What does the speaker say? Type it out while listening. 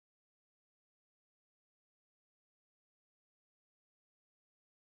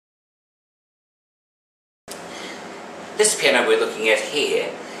This piano we're looking at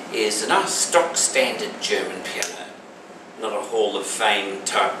here is a nice stock standard German piano. Not a Hall of Fame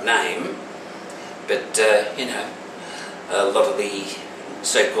type name, but you know, a lot of the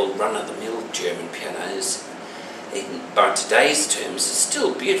so-called run-of-the-mill German pianos, even by today's terms, are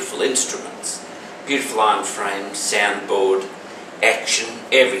still beautiful instruments. Beautiful iron frame, soundboard, action,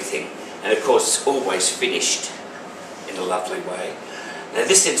 everything. And of course always finished in a lovely way. Now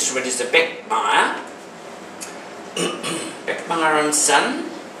this instrument is a Bechmeyer. Bechmeyer and Son.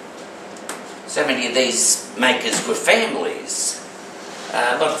 So many of these makers were families.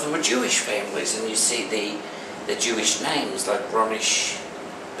 A lot of them were Jewish families, and you see the Jewish names like Ronisch,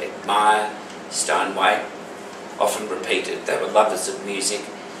 Bechmeyer, Steinway, often repeated. They were lovers of music,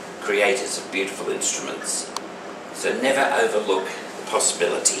 creators of beautiful instruments. So never overlook the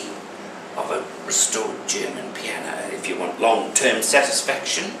possibility of a restored German piano if you want long-term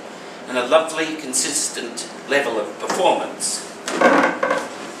satisfaction and a lovely, consistent level of performance.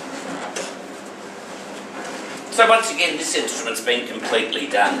 So once again, this instrument's been completely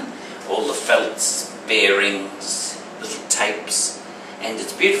done. All the felts, bearings, little tapes, and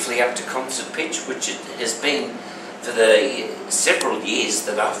it's beautifully up to concert pitch, which it has been for the several years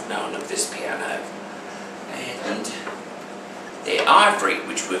that I've known of this piano. And the ivory,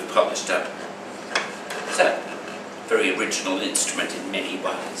 which we've polished up. So, very original instrument in many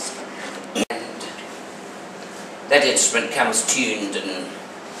ways. And that instrument comes tuned and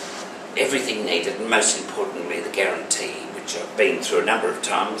everything needed, and most importantly the guarantee, which I've been through a number of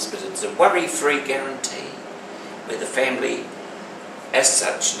times, but it's a worry-free guarantee where the family as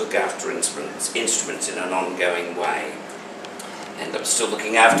such look after instruments in an ongoing way. And I'm still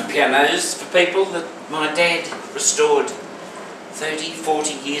looking after pianos for people that my dad restored 30,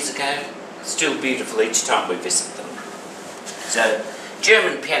 40 years ago. Still beautiful each time we visit them. So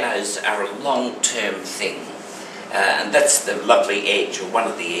German pianos are a long-term thing. And that's the lovely edge, or one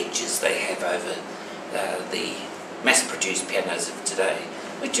of the edges they have over the mass-produced pianos of today,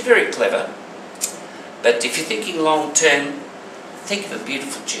 which are very clever. But if you're thinking long-term, think of a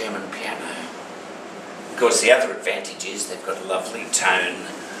beautiful German piano. Of course, the other advantage is they've got a lovely tone.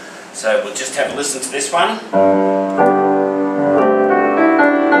 So we'll just have a listen to this one.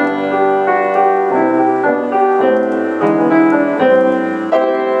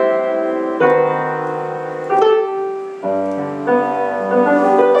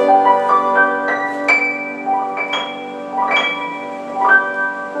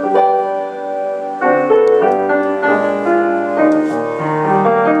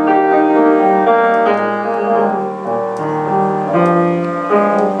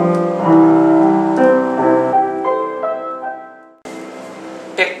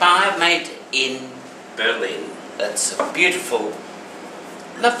 Bechmeyer, made in Berlin. That's a beautiful,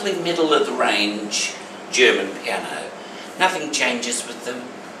 lovely middle-of-the-range German piano. Nothing changes with them.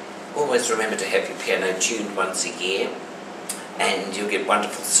 Always remember to have your piano tuned once a year, and you'll get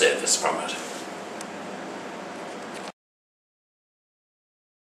wonderful service from it.